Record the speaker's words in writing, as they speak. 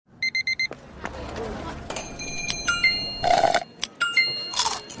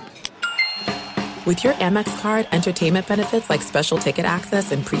With your Amex card, entertainment benefits like special ticket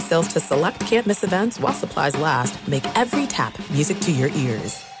access and pre-sales to select can't-miss events while supplies last make every tap music to your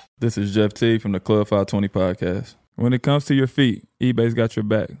ears. This is Jeff T. from the Club 520 podcast. When it comes to your feet, eBay's got your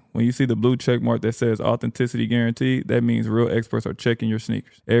back. When you see the blue check mark that says authenticity guaranteed, that means real experts are checking your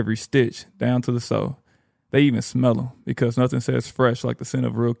sneakers. Every stitch, down to the sole. They even smell them because nothing says fresh like the scent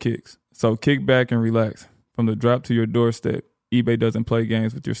of real kicks. So kick back and relax. From the drop to your doorstep, eBay doesn't play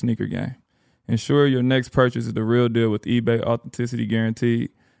games with your sneaker game. Ensure your next purchase is the real deal with eBay Authenticity Guaranteed.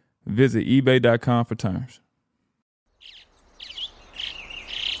 Visit ebay.com for terms.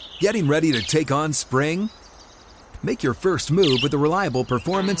 Getting ready to take on spring? Make your first move with the reliable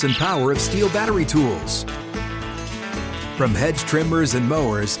performance and power of Steel battery tools. From hedge trimmers and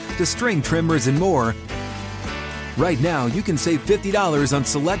mowers to string trimmers and more, right now you can save $50 on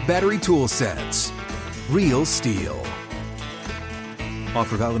select battery tool sets. Real Steel.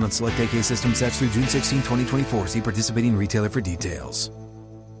 Offer valid on select AK system sets through June 16, 2024. See participating retailer for details.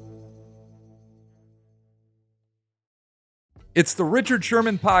 It's the Richard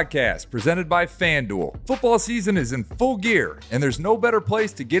Sherman Podcast, presented by FanDuel. Football season is in full gear, and there's no better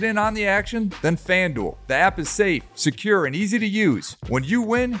place to get in on the action than FanDuel. The app is safe, secure, and easy to use. When you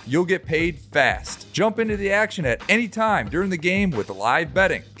win, you'll get paid fast. Jump into the action at any time during the game with live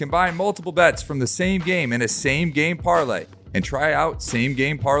betting. Combine multiple bets from the same game in a same-game parlay. And try out Same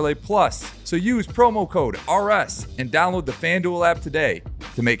Game Parlay Plus. So use promo code RS and download the FanDuel app today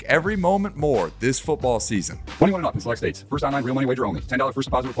to make every moment more this football season. 21 and up in select states. First online real money wager only. $10 first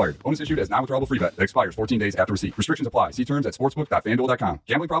deposit required. Bonus issued as non-withdrawable free bet that expires 14 days after receipt. Restrictions apply. See terms at sportsbook.fanduel.com.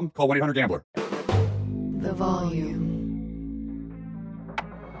 Gambling problem? Call 1-800-GAMBLER. The volume.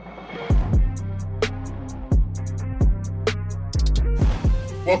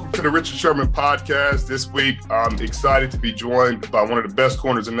 Welcome to the Richard Sherman Podcast. This week, I'm excited to be joined by one of the best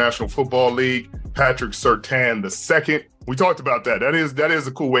corners in National Football League, Patrick Surtain II. We talked about that. That is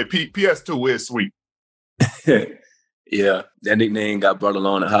a cool way. PS2 is sweet. Yeah, that nickname got brought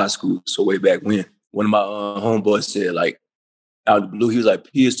along in high school. So way back when, one of my homeboys said, like, out of the blue, he was like,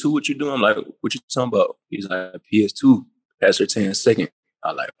 PS2, what you doing? I'm like, what you talking about? He's like, PS2, Patrick Surtain II.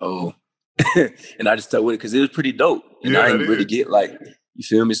 I was like, oh. And I just stuck with it because it was pretty dope. And I didn't really get, like, you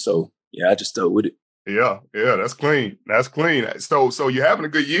feel me? So, yeah, I just stuck with it. Yeah, that's clean. That's clean. So you're having a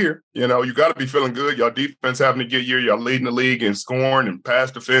good year. You know, you got to be feeling good. Your defense having a good year. You're leading the league in scoring and pass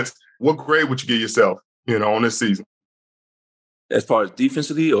defense. What grade would you give yourself, on this season? As far as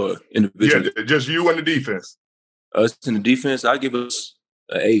defensively or individually? Yeah, just you and the defense. Us in the defense, I give us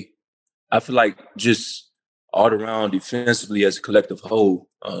an A. I feel like just all around defensively as a collective whole,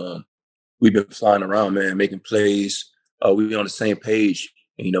 we've been flying around, man, making plays. We on the same page,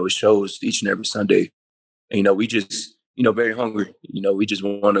 and, it shows each and every Sunday. And, we just, very hungry. We just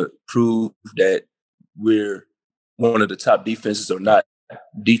want to prove that we're one of the top defenses or not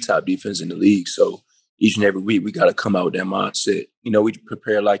the top defense in the league. So each and every week we got to come out with that mindset. We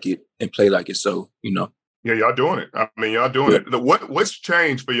prepare like it and play like it. So, Yeah, y'all doing it. I mean, y'all doing it. What's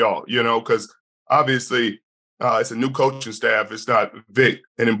changed for y'all, because obviously it's a new coaching staff. It's not Vic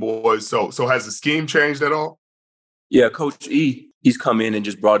and them boys. So has the scheme changed at all? Yeah, Coach E, he's come in and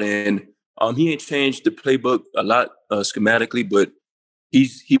just brought in. He ain't changed the playbook a lot schematically, but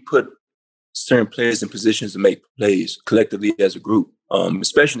he put certain players in positions to make plays collectively as a group,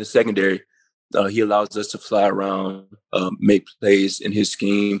 especially in the secondary. He allows us to fly around, make plays in his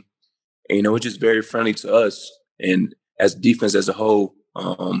scheme. And, it's just very friendly to us. And as defense as a whole,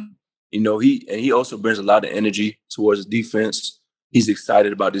 he also brings a lot of energy towards the defense. He's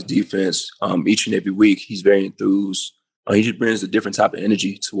excited about his defense each and every week. He's very enthused. He just brings a different type of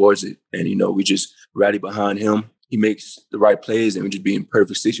energy towards it. And, we just rally behind him. He makes the right plays, and we just be in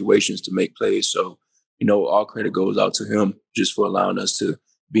perfect situations to make plays. So, all credit goes out to him just for allowing us to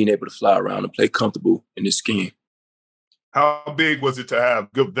being able to fly around and play comfortable in this scheme. How big was it to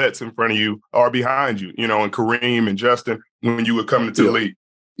have good vets in front of you or behind you, and Kareem and Justin when you were coming into the league?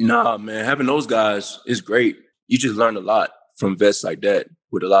 Nah, man, having those guys is great. You just learn a lot from vets like that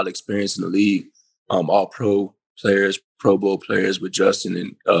with a lot of experience in the league. All pro players, Pro Bowl players with Justin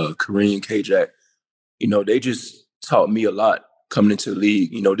and Kareem, K-Jack. They just taught me a lot coming into the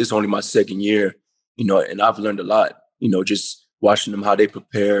league. This is only my second year, and I've learned a lot, just watching them, how they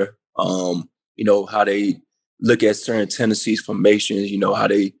prepare, how they look at certain tendencies, formations, how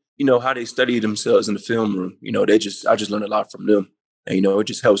they study themselves in the film room. I just learned a lot from them. And, it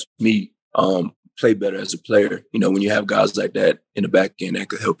just helps me play better as a player, when you have guys like that in the back end that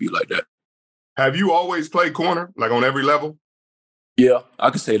could help you like that. Have you always played corner, like on every level? Yeah, I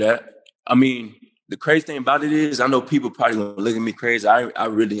could say that. I mean, the crazy thing about it is, I know people probably gonna look at me crazy. I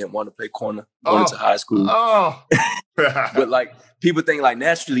really didn't want to play corner going into high school. But like people think like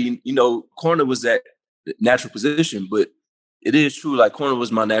naturally, corner was that natural position. But it is true, like corner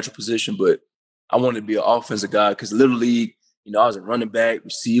was my natural position. But I wanted to be an offensive guy because Little League, I was a running back,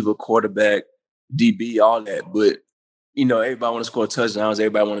 receiver, quarterback, DB, all that. But everybody want to score touchdowns.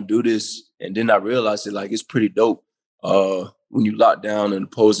 Everybody want to do this. And then I realized that like it's pretty dope when you lock down an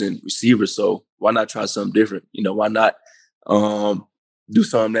opposing receiver. So why not try something different? Why not do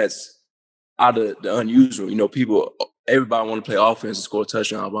something that's out of the unusual? Everybody want to play offense and score a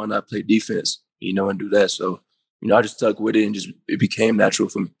touchdown. Why not play defense, and do that? So, I just stuck with it and it became natural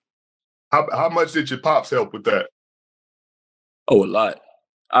for me. How much did your pops help with that? Oh, a lot.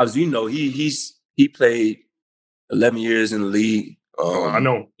 As you know, he played 11 years in the league. I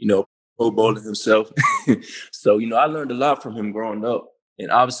know. Pro bowling himself. So, I learned a lot from him growing up. And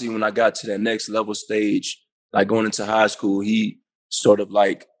obviously when I got to that next level stage, like going into high school, he sort of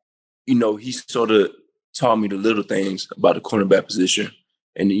like, he sort of taught me the little things about the cornerback position.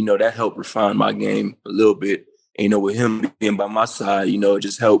 And, that helped refine my game a little bit. And, with him being by my side, it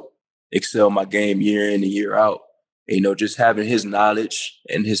just helped excel my game year in and year out. And, just having his knowledge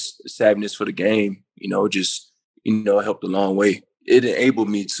and his savviness for the game, just, helped a long way. It enabled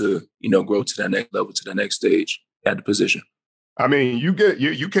me to, grow to that next level, to that next stage at the position. I mean, you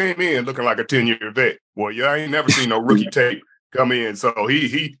came in looking like a 10-year vet. Well, I ain't never seen no rookie tape come in. So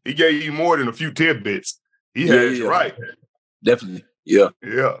he gave you more than a few tidbits. He had you right. Definitely. Yeah.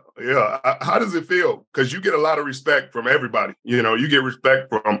 Yeah. How does it feel? Because you get a lot of respect from everybody. You get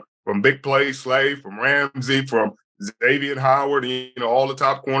respect from Big Play, Slay, from Ramsey, from Xavier Howard, all the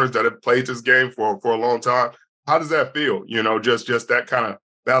top corners that have played this game for a long time. How does that feel? Just that kind of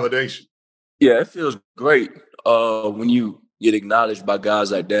validation. Yeah, it feels great when you get acknowledged by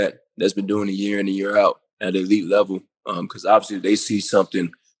guys like that's been doing it year in and year out at the elite level. Because obviously they see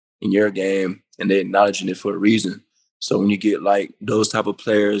something in your game and they're acknowledging it for a reason. So when you get like those type of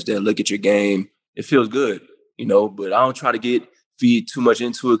players that look at your game, it feels good, but I don't try to feed too much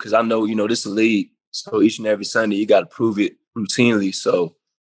into it because I know, this is a league. So each and every Sunday, you got to prove it routinely. So,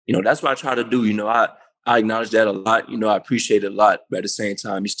 that's what I try to do. I acknowledge that a lot. I appreciate it a lot. But at the same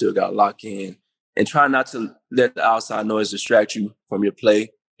time, you still got to lock in and try not to let the outside noise distract you from your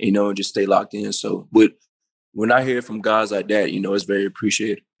play, and just stay locked in. So, but when I hear from guys like that, it's very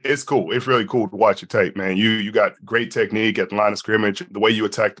appreciated. It's cool. It's really cool to watch your tape, man. You got great technique at the line of scrimmage, the way you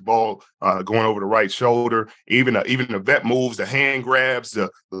attack the ball, going over the right shoulder, even the vet moves, the hand grabs, the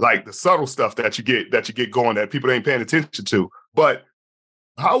subtle stuff that you get going that people ain't paying attention to. But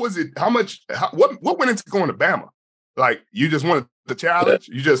how was it? What went into going to Bama? Like you just wanted the challenge?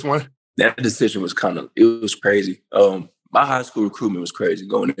 You just wanted that decision was it was crazy. My high school recruitment was crazy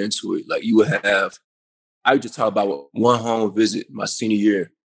going into it. Like you would have, I would just talk about one home visit my senior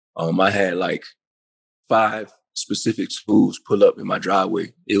year. I had like 5 specific schools pull up in my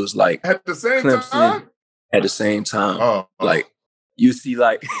driveway. It was like at the same Clemson time. At the same time, like you see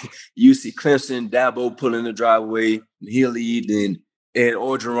Clemson, Dabo pull in the driveway, and he'll lead, and Ed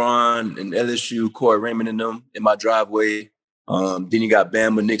Orgeron and LSU, Corey Raymond and them in my driveway. Then you got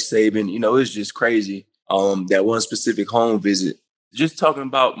Bama, Nick Saban. It was just crazy. That one specific home visit. Just talking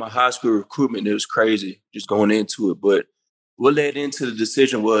about my high school recruitment, it was crazy just going into it. But what led into the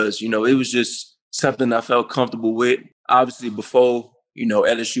decision was, it was just something I felt comfortable with. Obviously, before,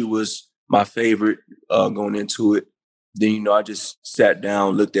 LSU was my favorite going into it. Then, I just sat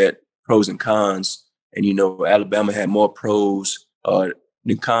down, looked at pros and cons. And, Alabama had more pros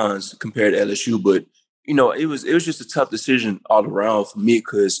than cons compared to LSU. But, it was just a tough decision all around for me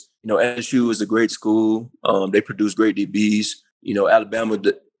because, LSU is a great school. They produce great DBs. Alabama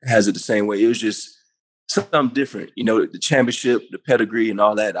has it the same way. It was just something different. The championship, the pedigree and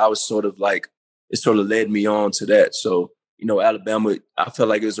all that, I was sort of like, it sort of led me on to that. So, Alabama, I felt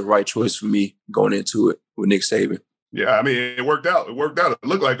like it was the right choice for me going into it with Nick Saban. Yeah, I mean, it worked out. It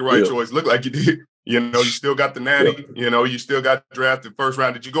looked like the right choice. It looked like you did. You still got the natty. Yeah. You still got drafted first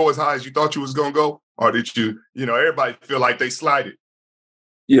round. Did you go as high as you thought you was going to go? Or did you, everybody feel like they slided?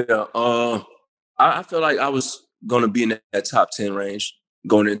 Yeah, I feel like I was going to be in that top 10 range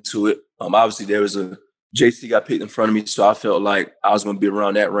going into it. Obviously, there was JC got picked in front of me, so I felt like I was going to be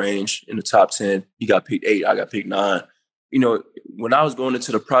around that range in the top 10. He got picked 8, I got picked 9. When I was going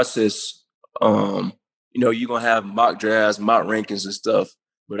into the process, you're going to have mock drafts, mock rankings and stuff.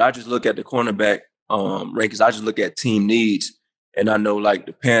 But I just look at the cornerback rankings. I just look at team needs. And I know like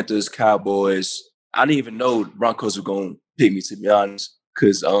the Panthers, Cowboys, I didn't even know the Broncos were going to pick me, to be honest.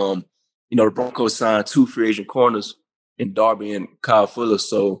 Because, the Broncos signed 2 free agent corners in Darby and Kyle Fuller.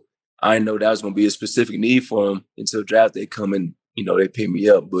 So I didn't know that was going to be a specific need for him until draft day come and, they picked me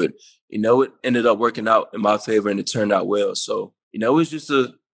up. But, it ended up working out in my favor and it turned out well. So, it was just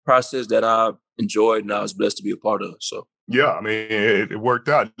a process that I enjoyed and I was blessed to be a part of. So. Yeah, I mean, it worked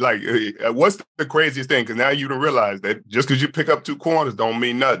out. Like, what's the craziest thing? Because now you don't realize that just because you pick up 2 corners don't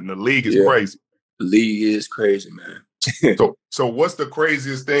mean nothing. The league is crazy. The league is crazy, man. So what's the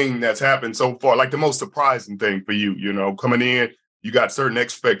craziest thing that's happened so far? Like the most surprising thing for you, coming in, you got certain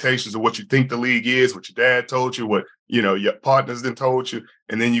expectations of what you think the league is, what your dad told you, what, your partners then told you.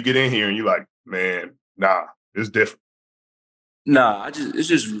 And then you get in here and you're like, man, nah, it's different. Nah, it's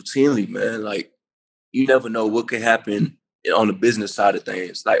just routinely, man. Like, you never know what could happen on the business side of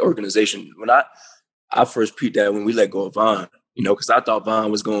things, like organization. When I first peeped that when we let go of Von, because I thought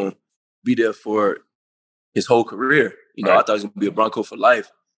Von was going to be there for his whole career. Right. I thought he was going to be a Bronco for life.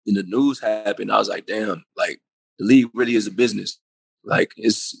 Then the news happened. I was like, damn, like the league really is a business. Like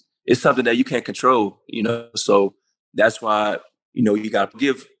it's something that you can't control, So that's why, you got to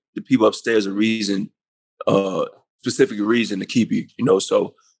give the people upstairs a reason, specific reason to keep you,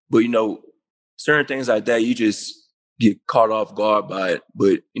 So, but, certain things like that, you just get caught off guard by it.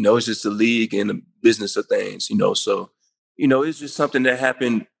 But, it's just the league and the business of things, So, it's just something that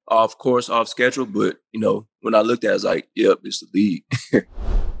happened off course, off schedule. But, when I looked at it, I was like, yep, it's the league.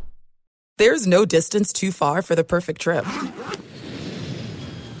 There's no distance too far for the perfect trip.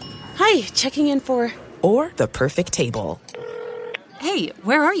 Hi, checking in for... Or the perfect table. Hey,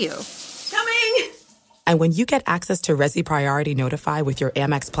 where are you? Coming! And when you get access to Resi Priority Notify with your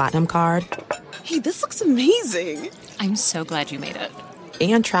Amex Platinum card... Hey, this looks amazing. I'm so glad you made it.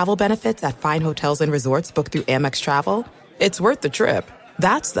 And travel benefits at fine hotels and resorts booked through Amex Travel, it's worth the trip.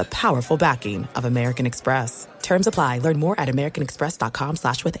 That's the powerful backing of American Express. Terms apply. Learn more at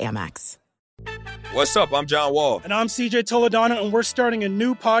americanexpress.com/withAmex. What's up? I'm John Wall. And I'm CJ Toledano, and we're starting a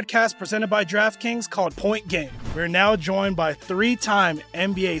new podcast presented by DraftKings called Point Game. We're now joined by 3-time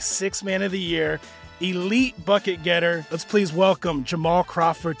NBA Sixth Man of the Year, elite bucket getter. Let's please welcome Jamal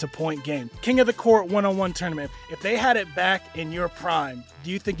Crawford to Point Game. King of the Court one-on-one tournament. If they had it back in your prime,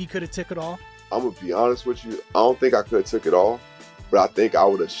 do you think you could have took it all? I'm going to be honest with you. I don't think I could have took it all, but I think I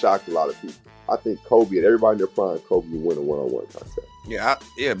would have shocked a lot of people. I think Kobe and everybody in their prime, Kobe would win a one-on-one contest. Yeah,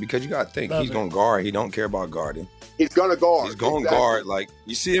 because you got to think. He's going to guard. He don't care about guarding. He's going to guard. He's going to guard. Like,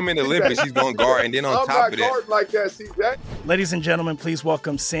 you see him in the Olympics, he's going to guard. And then on top of that. I'm not guarding like that, CJ. Ladies and gentlemen, please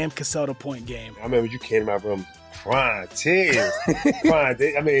welcome Sam Cassell to Point Game. I remember you came to my room crying, tears.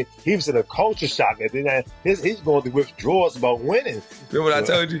 Crying. I mean, he was in a culture shock. And then he's going through withdrawals about winning. Remember what I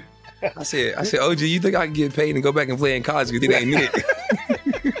told you? I said, OG, you think I can get paid and go back and play in college because it ain't it?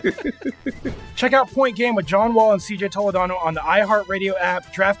 Check out Point Game with John Wall and CJ Toledano on the iHeartRadio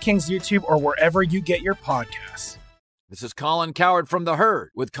app, DraftKings YouTube, or wherever you get your podcasts. This is Colin Cowherd from The Herd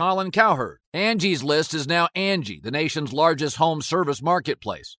with Colin Cowherd. Angie's List is now Angie, the nation's largest home service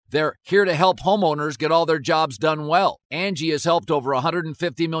marketplace. They're here to help homeowners get all their jobs done well. Angie has helped over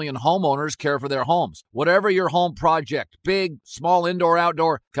 150 million homeowners care for their homes. Whatever your home project, big, small, indoor,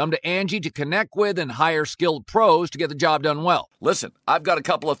 outdoor, come to Angie to connect with and hire skilled pros to get the job done well. Listen, I've got a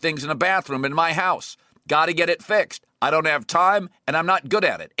couple of things in a bathroom in my house. Got to get it fixed. I don't have time, and I'm not good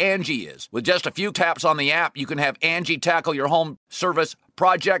at it. Angie is. With just a few taps on the app, you can have Angie tackle your home service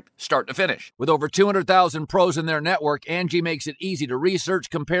project start to finish. With over 200,000 pros in their network, Angie makes it easy to research,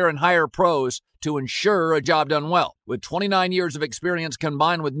 compare, and hire pros to ensure a job done well. With 29 years of experience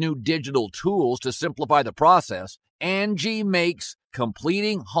combined with new digital tools to simplify the process, Angie makes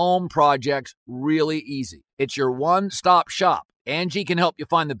completing home projects really easy. It's your one-stop shop. Angie can help you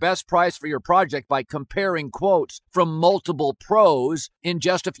find the best price for your project by comparing quotes from multiple pros in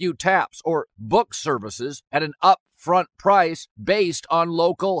just a few taps, or book services at an upfront price based on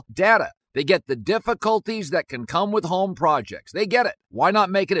local data. They get the difficulties that can come with home projects. They get it. Why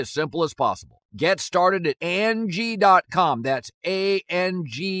not make it as simple as possible? Get started at Angie.com. That's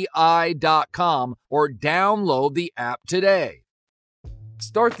ANGI.com, or download the app today.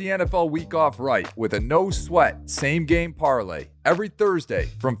 Start the NFL week off right with a no-sweat same-game parlay every Thursday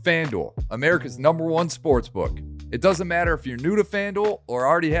from FanDuel, America's #1 sportsbook. It doesn't matter if you're new to FanDuel or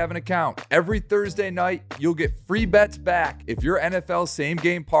already have an account. Every Thursday night, you'll get free bets back if your NFL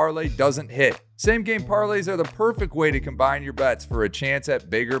same-game parlay doesn't hit. Same-game parlays are the perfect way to combine your bets for a chance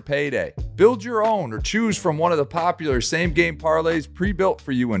at bigger payday. Build your own or choose from one of the popular same-game parlays pre-built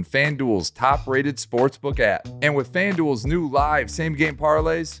for you in FanDuel's top-rated sportsbook app. And with FanDuel's new live same-game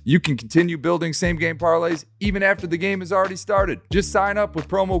parlays, you can continue building same-game parlays even after the game has already started. Just sign up with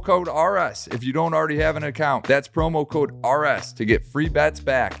promo code RS if you don't already have an account. That's promo code RS to get free bets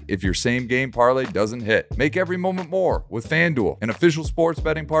back if your same-game parlay doesn't hit. Make every moment more with FanDuel, an official sports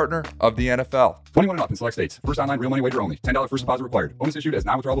betting partner of the NFL. 21 and up in select states. First online real money wager only. $10 first deposit required. Bonus issued as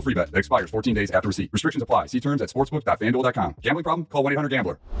non-withdrawable free bet that expires 14 days after receipt. Restrictions apply. See terms at sportsbook.fanduel.com. Gambling problem? Call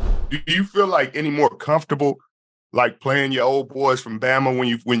 1-800-GAMBLER. Do you feel like any more comfortable like playing your old boys from Bama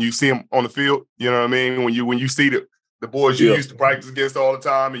when you see them on the field? You know what I mean? When you see the boys you used to practice against all the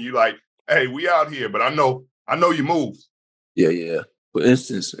time, and you like, hey, we out here, but I know you move. Yeah. For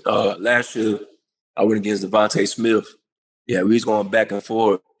instance, last year I went against Devontae Smith. Yeah, we was going back and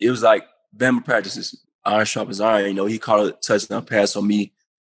forth. It was like Bama practices, iron sharp as iron. You know, he caught a touchdown pass on me.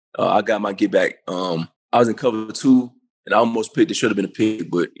 I got my get back. I was in cover 2, and I almost picked. It should have been a pick,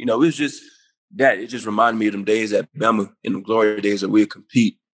 but you know, it was just that. It just reminded me of them days at Bama, in the glory days that we'd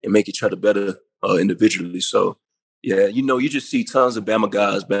compete and make each other better individually. So, yeah, you know, you just see tons of Bama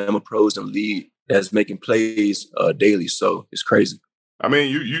guys, Bama pros in the league that's making plays daily. So it's crazy. I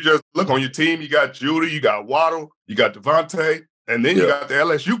mean, you just look on your team. You got Judy, you got Waddle, you got Devontae, and then you got the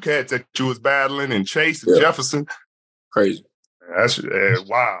LSU cats that you was battling, and Chase and Jefferson. Crazy. That's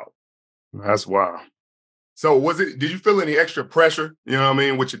wow. That's wild. So did you feel any extra pressure, you know what I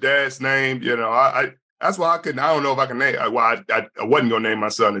mean, with your dad's name? You know, that's why I don't know if I can name, I wasn't going to name my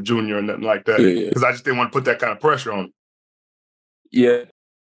son a junior or nothing like that, because I just didn't want to put that kind of pressure on him. Yeah.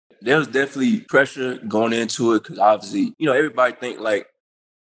 There was definitely pressure going into it, because obviously, you know, everybody think like,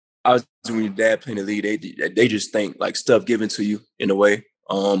 obviously when your dad playing the league, they just think like stuff given to you in a way.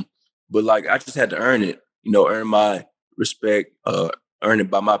 But like I just had to earn it, you know, earn my respect, earn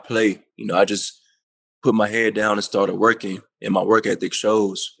it by my play. You know, I just put my head down and started working, and my work ethic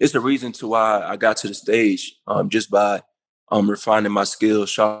shows. It's the reason to why I got to the stage, just by refining my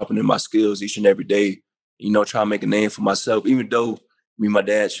skills, sharpening my skills each and every day, you know, trying to make a name for myself, even though me and my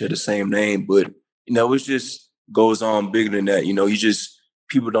dad share the same name. But, you know, it just goes on bigger than that. You know,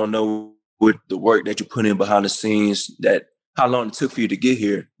 people don't know what the work that you put in behind the scenes, that how long it took for you to get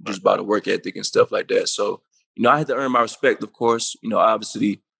here, just by the work ethic and stuff like that. So, you know, I had to earn my respect, of course. You know,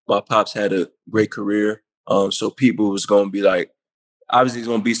 obviously my pops had a great career. So people was going to be like, obviously there's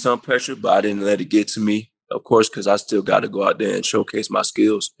going to be some pressure, but I didn't let it get to me, of course, because I still got to go out there and showcase my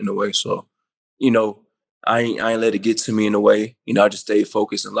skills in a way. So, you know, I ain't let it get to me in a way. You know, I just stayed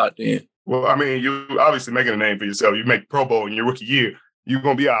focused and locked in. Well, I mean, you obviously making a name for yourself. You make Pro Bowl in your rookie year. You're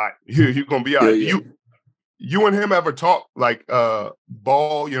going to be all right. You're going to be all right. Yeah. You and him ever talk like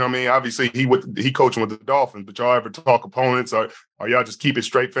ball? You know what I mean? Obviously, he coaching with the Dolphins, but y'all ever talk opponents, or y'all just keep it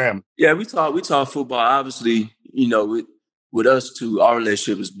straight family? Yeah, we talk football. Obviously, you know, with us two, our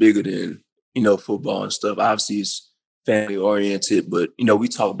relationship is bigger than, you know, football and stuff. Obviously, it's family oriented, but you know, we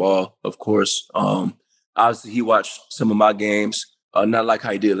talk ball, of course. Obviously, he watched some of my games, not like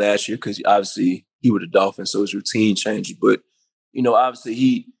how he did last year, because obviously he was the Dolphins, so his routine changed. But you know, obviously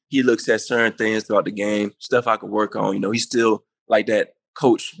he looks at certain things throughout the game, stuff I could work on. You know, he's still like that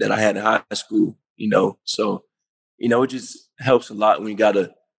coach that I had in high school, you know. So, you know, it just helps a lot when you got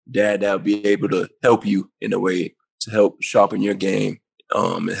a dad that'll be able to help you in a way to help sharpen your game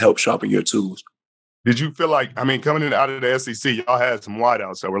and help sharpen your tools. Did you feel like, I mean, coming in out of the SEC, y'all had some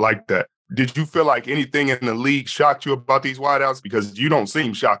wideouts that were like that. Did you feel like anything in the league shocked you about these wideouts? Because you don't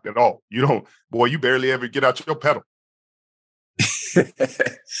seem shocked at all. You barely ever get out your pedal.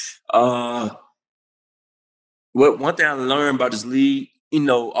 One thing I learned about this league, you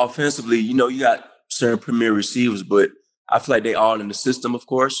know, offensively, you know, you got certain premier receivers, but I feel like they all in the system, of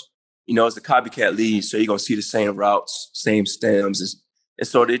course. You know, it's a copycat league, so you're going to see the same routes, same stems. And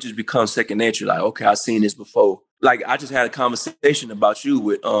so they just become second nature. Like, okay, I've seen this before. Like, I just had a conversation about you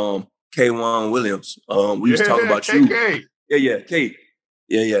with K1 Williams. We was talking about you. K.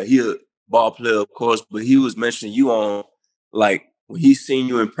 Yeah. He a ball player, of course, but he was mentioning you on, like, when he's seen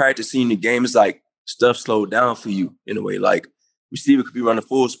you in practice, seeing the game, it's like stuff slowed down for you in a way. Like, receiver could be running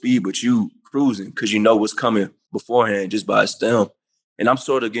full speed, but you cruising because you know what's coming beforehand just by a stem. And I'm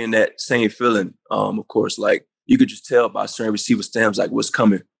sort of getting that same feeling, of course. Like, you could just tell by certain receiver stems, like, what's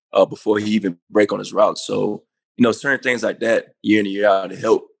coming before he even break on his route. So, you know, certain things like that, year in and year out, to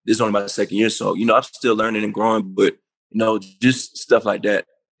help. This is only my second year, so, you know, I'm still learning and growing. But, you know, just stuff like that,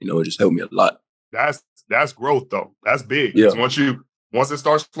 you know, it just helped me a lot. That's growth, though. That's big. Yeah. Once you once it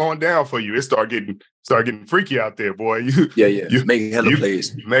starts slowing down for you, it start getting freaky out there, boy. You making hella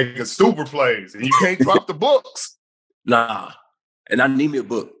plays, making super plays, and you can't drop the books. Nah, and I need me a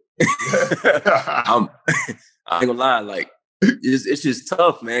book. I ain't gonna lie, like it's just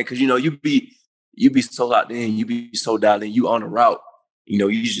tough, man, because you be so locked in, you be so dialed in, you on the route,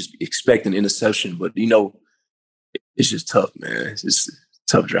 you just expect an interception, but it's just tough, man. It's just a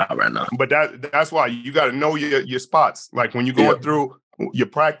tough job right now. But that's why you got to know your spots. Like when you're going through your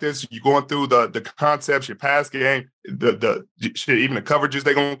practice, you're going through the concepts, your pass game, the shit, even the coverages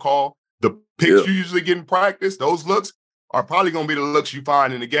they're gonna call, the picks you usually get in practice. Those looks are probably gonna be the looks you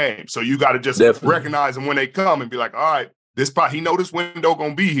find in the game. So you got to just recognize them when they come and be like, all right, he know this window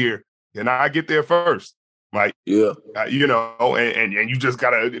gonna be here, and I get there first. Like and you just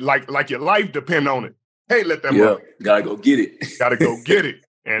gotta like your life depend on it. Hey, let them run. Gotta go get it. Gotta go get it.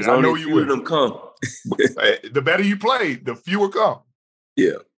 And I know you will. Them come. The better you play, the fewer come.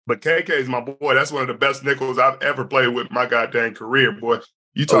 Yeah. But KK is my boy. That's one of the best nickels I've ever played with my goddamn career, boy.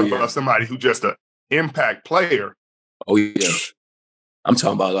 You talk about somebody who just an impact player. Oh, yeah. I'm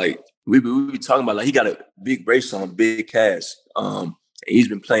talking about, like, we be talking about, like, he got a big brace on, big cast. And he's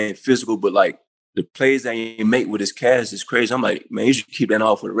been playing physical, but, like, the plays that he make with his cast is crazy. I'm like, man, you should keep that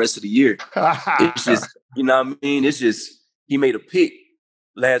on for the rest of the year. It's just, you know what I mean? It's just, he made a pick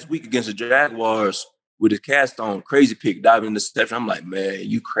last week against the Jaguars with his cast on, crazy pick, diving in the interception. I'm like, man,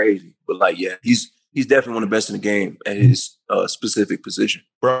 you crazy. But, like, yeah, he's definitely one of the best in the game at his specific position.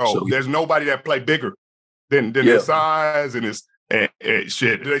 Bro, so, there's nobody that play bigger than his size and his and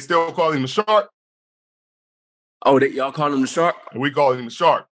shit. Do they still call him the Shark? Oh, y'all call him the Shark? We call him the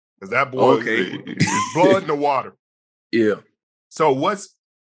Shark. Because that boy is blood in the water. Yeah. So what's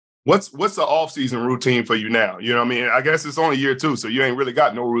the off-season routine for you now? You know what I mean? I guess it's only year 2, so you ain't really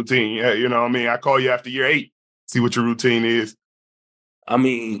got no routine. Yeah, you know what I mean? I call you after year 8, see what your routine is. I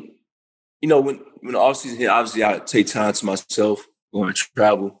mean, when the off-season hit, obviously I take time to myself, go and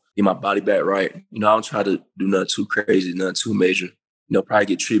travel, get my body back right. I don't try to do nothing too crazy, nothing too major. Probably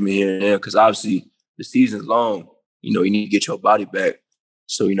get treatment here and there because obviously the season's long. You need to get your body back.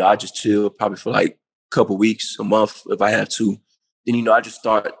 So, I just chill probably for like a couple weeks, a month if I have to. Then, I just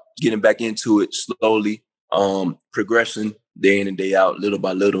start getting back into it slowly, progressing day in and day out, little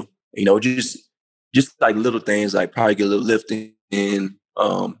by little. Just like little things, like probably get a little lifting in,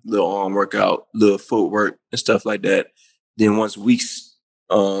 little arm workout, little footwork and stuff like that. Then once weeks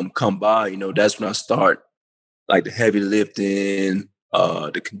come by, that's when I start like the heavy lifting,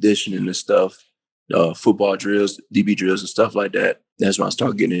 the conditioning and stuff. Football drills, DB drills and stuff like that. That's when I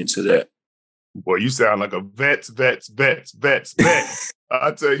start getting into that. Boy, you sound like a vets.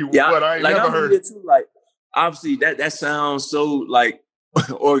 I tell you what, I ain't never heard it too. Like, obviously, that sounds so like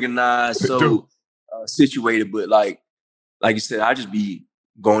organized, so situated. But like you said, I just be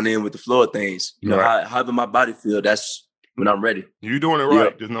going in with the flow of things. However my body feel, that's when I'm ready. You're doing it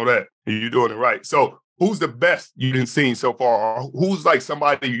right. Just know that you're doing it right. So, who's the best you've seen so far? Or who's like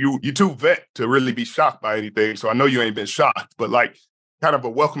somebody you too vet to really be shocked by anything? So I know you ain't been shocked, but like kind of a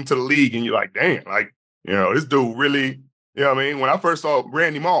welcome to the league, and you're like, damn, like this dude really. You know what I mean? When I first saw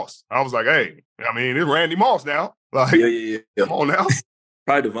Randy Moss, I was like, hey, it's Randy Moss now. Like, yeah. Come on now.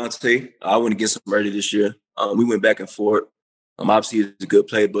 Probably Devontae. I went against him early this year. We went back and forth. Obviously, he's a good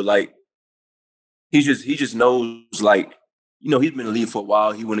player, but like, he just knows, like, he's been in the league for a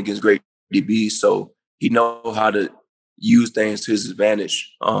while. He went against great DBs, so he knows how to use things to his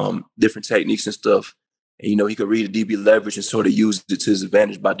advantage, different techniques and stuff. And, he could read the DB leverage and sort of use it to his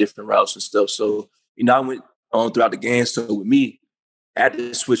advantage by different routes and stuff. So, I went on throughout the game. So with me, I had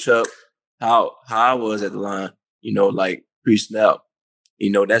to switch up how I was at the line, like pre-snap.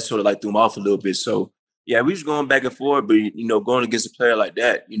 That sort of like threw him off a little bit. So, yeah, we was going back and forth, but, going against a player like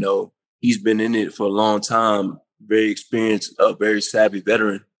that, he's been in it for a long time, very experienced, very savvy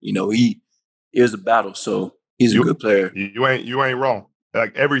veteran. It was a battle, so he's a good player. You ain't wrong.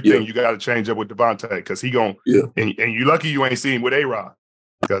 Like everything, you got to change up with Devontae because he and you lucky you ain't seen with A-Rod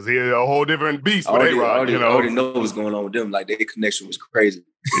because he's a whole different beast with A-Rod. I already know what's going on with them. Like their connection was crazy.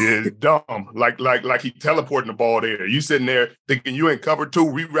 It's dumb. Like he teleporting the ball there. You sitting there thinking you ain't covered 2,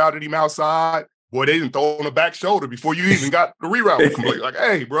 rerouted him outside. Boy, they didn't throw on the back shoulder before you even got the reroute complete. Like,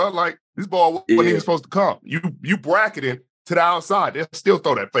 hey, bro, like this ball wasn't even supposed to come. You bracketing to the outside. They'll still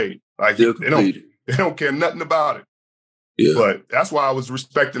throw that fade. Like they don't care nothing about it. Yeah. But that's why I was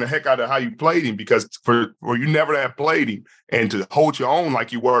respecting the heck out of how you played him because for you never to have played him and to hold your own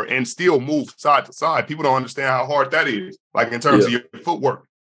like you were and still move side to side, people don't understand how hard that is, like in terms of your footwork.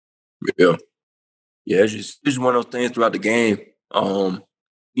 Yeah. Yeah, it's just one of those things throughout the game.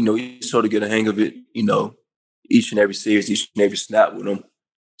 You sort of get a hang of it, each and every series, each and every snap with him.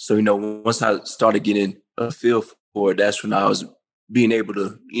 So, once I started getting a feel for it, that's when I was being able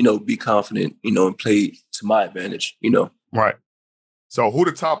to, be confident, and play to my advantage, Right. So who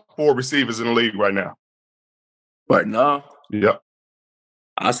the top 4 receivers in the league right now? Right now? Yeah.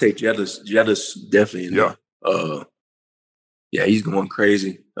 I say Jettis. Jettis definitely in there. Yeah, he's going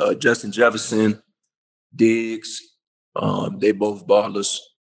crazy. Justin Jefferson, Diggs, they both ballers.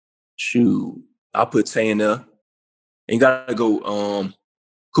 Shoot, I put Tay in there. And you got to go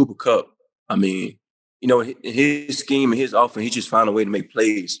Cooper Kupp. I mean, in his scheme and his offense, he just found a way to make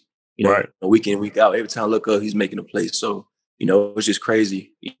plays. Right. Week in, week out. Every time I look up, he's making a play. So, it's just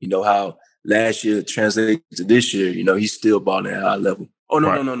crazy. How last year translated to this year, he's still balling at a high level. Oh,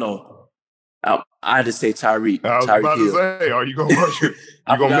 no. I had to say Tyreek. I was about to say, are you going to rush it?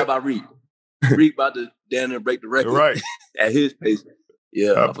 I forgot about Reed. Reed about to down there break the record right. at his pace.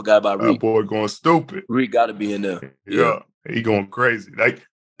 Yeah, I forgot about Reed. That boy going stupid. Reed got to be in there. Yeah, he going crazy.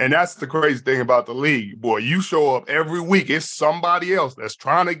 And that's the crazy thing about the league. Boy, you show up every week, it's somebody else that's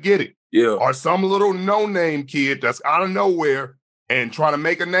trying to get it. Yeah. Or some little no-name kid that's out of nowhere and trying to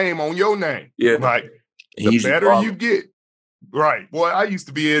make a name on your name. Yeah. The better you get. Right. Boy, I used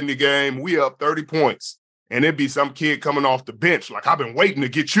to be in the game. We up 30 points. And it'd be some kid coming off the bench. Like, I've been waiting to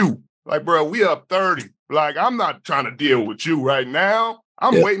get you. Like, bro, we up 30. Like, I'm not trying to deal with you right now.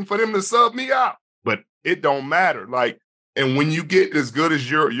 I'm waiting for them to sub me out. But it don't matter. And when you get as good as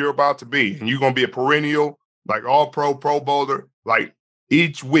you're about to be, and you're going to be a perennial, all-pro, Pro Bowler,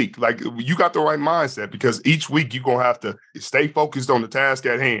 each week, you got the right mindset, because each week you're going to have to stay focused on the task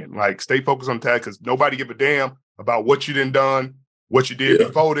at hand. Stay focused on the task, because nobody give a damn about what you done, what you did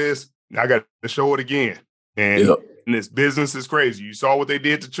before this. I got to show it again. And this business is crazy. You saw what they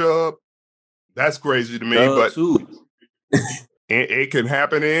did to Chubb. That's crazy to me, but it can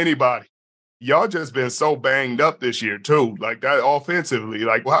happen to anybody. Y'all just been so banged up this year, too. That offensively.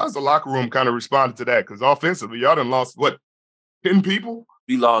 How's the locker room kind of responded to that? Because offensively, y'all done lost, 10 people?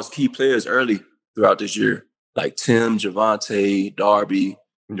 We lost key players early throughout this year. Tim, Javante, Darby.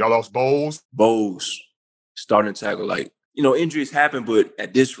 Y'all lost Bowles. Starting tackle. Injuries happen, but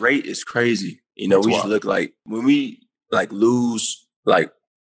at this rate, it's crazy. We just look when we lose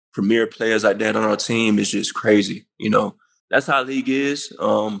premier players like that on our team, it's just crazy. That's how the league is.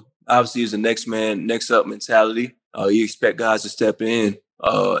 Obviously, it's a next man, next up mentality. You expect guys to step in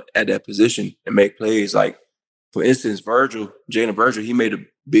at that position and make plays. For instance, Jalen Virgil, he made a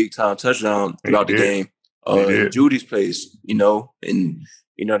big time touchdown throughout the game. Judy's plays, and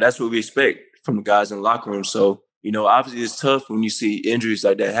that's what we expect from the guys in the locker room. So, obviously it's tough when you see injuries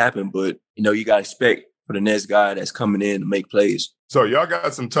like that happen, but you got to expect for the next guy that's coming in to make plays. So y'all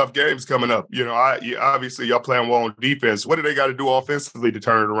got some tough games coming up. Obviously y'all playing well on defense. What do they got to do offensively to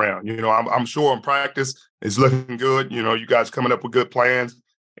turn it around? I'm sure in practice it's looking good. You guys coming up with good plans,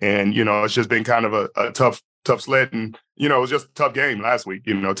 and it's just been kind of a tough sled. And it was just a tough game last week.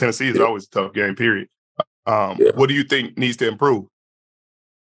 Tennessee is always a tough game. Period. What do you think needs to improve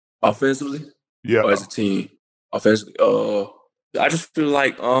offensively? Yeah, or as a team, offensively. I just feel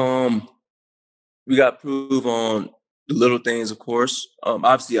like we got to prove on the little things, of course.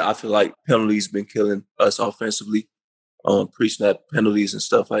 Obviously, I feel like penalties been killing us offensively, pre-snap penalties and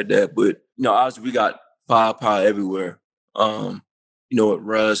stuff like that. But, obviously we got firepower everywhere. With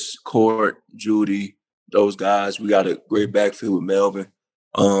Russ, Court, Judy, those guys, we got a great backfield with Melvin.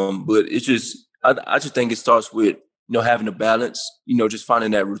 But it's just, I just think it starts with, having a balance, just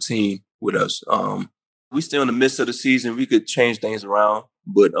finding that routine with us. We still in the midst of the season. We could change things around,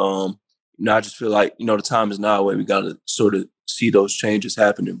 but, I just feel like, the time is now where we got to sort of see those changes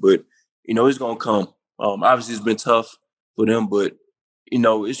happening. But, it's going to come. Obviously, it's been tough for them, but,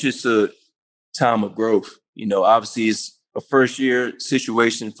 it's just a time of growth. Obviously, it's a first-year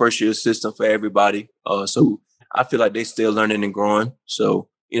situation, first-year system for everybody. So I feel like they still learning and growing. So,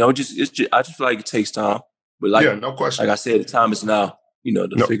 I just feel like it takes time. But no question. Like I said, the time is now.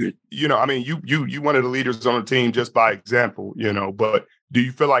 Figure it. You one of the leaders on the team just by example, but do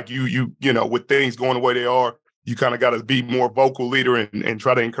you feel like you with things going the way they are, you kind of got to be more vocal leader and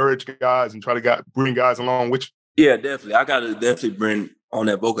try to encourage guys and try to bring guys along with you? Yeah, definitely. I got to definitely bring on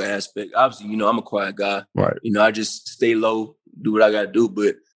that vocal aspect. Obviously, I'm a quiet guy. Right. I just stay low, do what I got to do.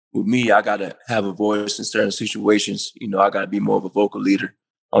 But with me, I got to have a voice in certain situations. I got to be more of a vocal leader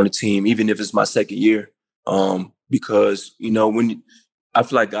on the team, even if it's my second year. Because, I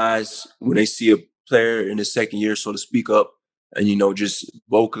feel like guys, when they see a player in his second year sort of speak up and, just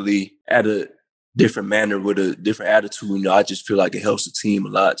vocally at a different manner with a different attitude, I just feel like it helps the team a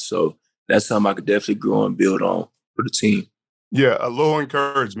lot. So that's something I could definitely grow and build on for the team. Yeah, a little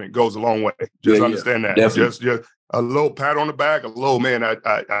encouragement goes a long way. Just understand that. Definitely. Just a little pat on the back, a little, man,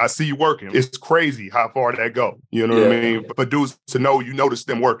 I see you working. It's crazy how far that go. You know what I mean? But dudes to know you notice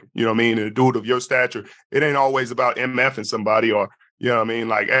them working. You know what I mean? And a dude of your stature, it ain't always about MFing somebody or, you know what I mean?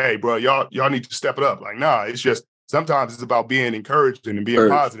 Like, hey, bro, y'all need to step it up. Like, nah, it's just sometimes it's about being encouraging and being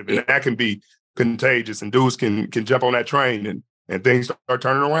positive. And that can be contagious and dudes can jump on that train and things start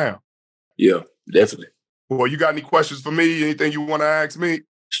turning around. Yeah, definitely. Well, you got any questions for me? Anything you want to ask me?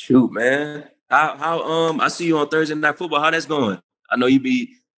 Shoot, man. How I see you on Thursday Night Football. How that's going? I know you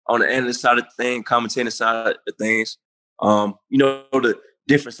be on the analyst side of the thing, commentating side of things. The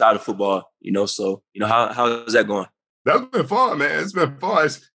different side of football, so how is that going? That's been fun, man. It's been fun.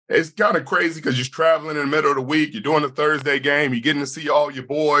 It's kind of crazy because you're traveling in the middle of the week. You're doing the Thursday game. You're getting to see all your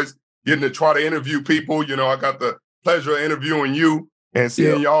boys, getting to try to interview people. I got the pleasure of interviewing you and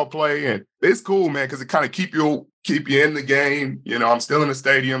seeing y'all play. And it's cool, man, because it kind of keep you in the game. I'm still in the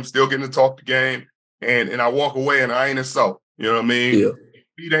stadium, still getting to talk the game. And I walk away and I ain't so. You know what I mean? Yeah.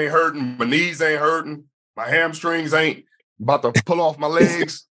 Feet ain't hurting. My knees ain't hurting. My hamstrings ain't about to pull off my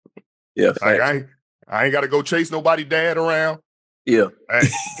legs. Yeah. Like I ain't got to go chase nobody dad around. Yeah. Hey,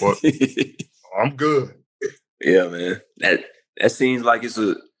 well, I'm good. Yeah, man. That seems like it's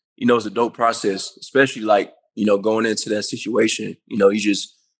a dope process, especially like, going into that situation.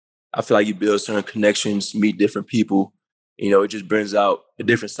 I feel like you build certain connections, meet different people. It just brings out a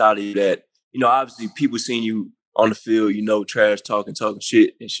different side of you that, obviously people seeing you on the field, trash talking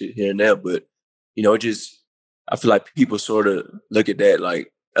shit and shit here and there. But, I feel like people sort of look at that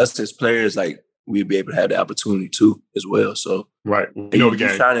like us as players, like we'd be able to have the opportunity too as well. So, right. You're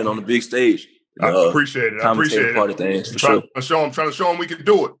shining on the big stage. I appreciate it. I appreciate it. Part of things, for trying sure. to show them we can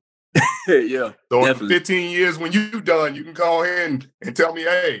do it. Yeah. So definitely. in 15 years, when you're done, you can call in and tell me,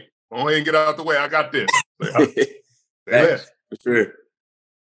 hey, go ahead and get out of the way. I got this. For sure.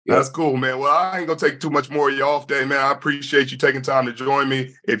 That's cool, man. Well, I ain't going to take too much more of your off day, man. I appreciate you taking time to join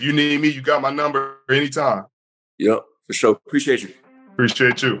me. If you need me, you got my number anytime. Yep, for sure. Appreciate you.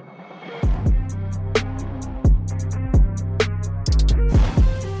 Appreciate you.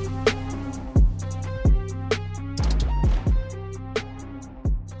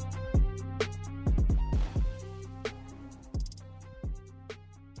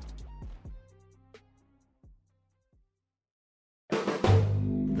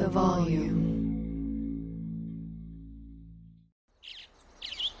 The volume.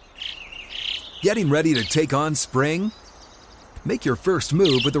 Getting ready to take on spring? Make your first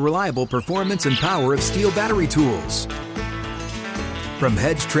move with the reliable performance and power of Steel battery tools. From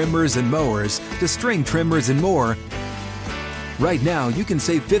hedge trimmers and mowers to string trimmers and more, right now you can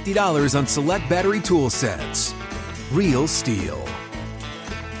save $50 on select battery tool sets. Real Steel.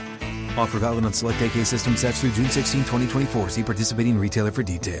 Offer valid on select AK system sets through June 16, 2024. See participating retailer for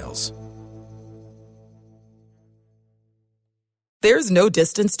details. There's no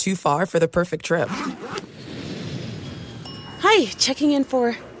distance too far for the perfect trip. Hi, checking in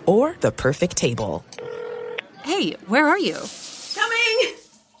for... Or the perfect table. Hey, where are you? Coming!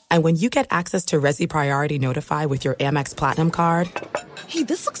 And when you get access to Resi Priority Notify with your Amex Platinum card... Hey,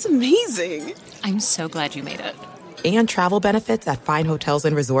 this looks amazing. I'm so glad you made it. And travel benefits at fine hotels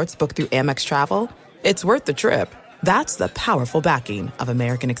and resorts booked through Amex Travel, it's worth the trip. That's the powerful backing of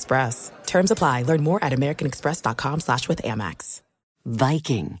American Express. Terms apply. Learn more at americanexpress.com/withAmex.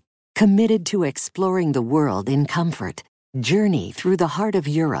 Viking, committed to exploring the world in comfort. Journey through the heart of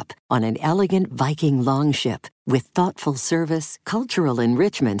Europe on an elegant Viking longship with thoughtful service, cultural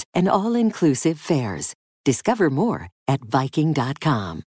enrichment, and all-inclusive fares. Discover more at Viking.com.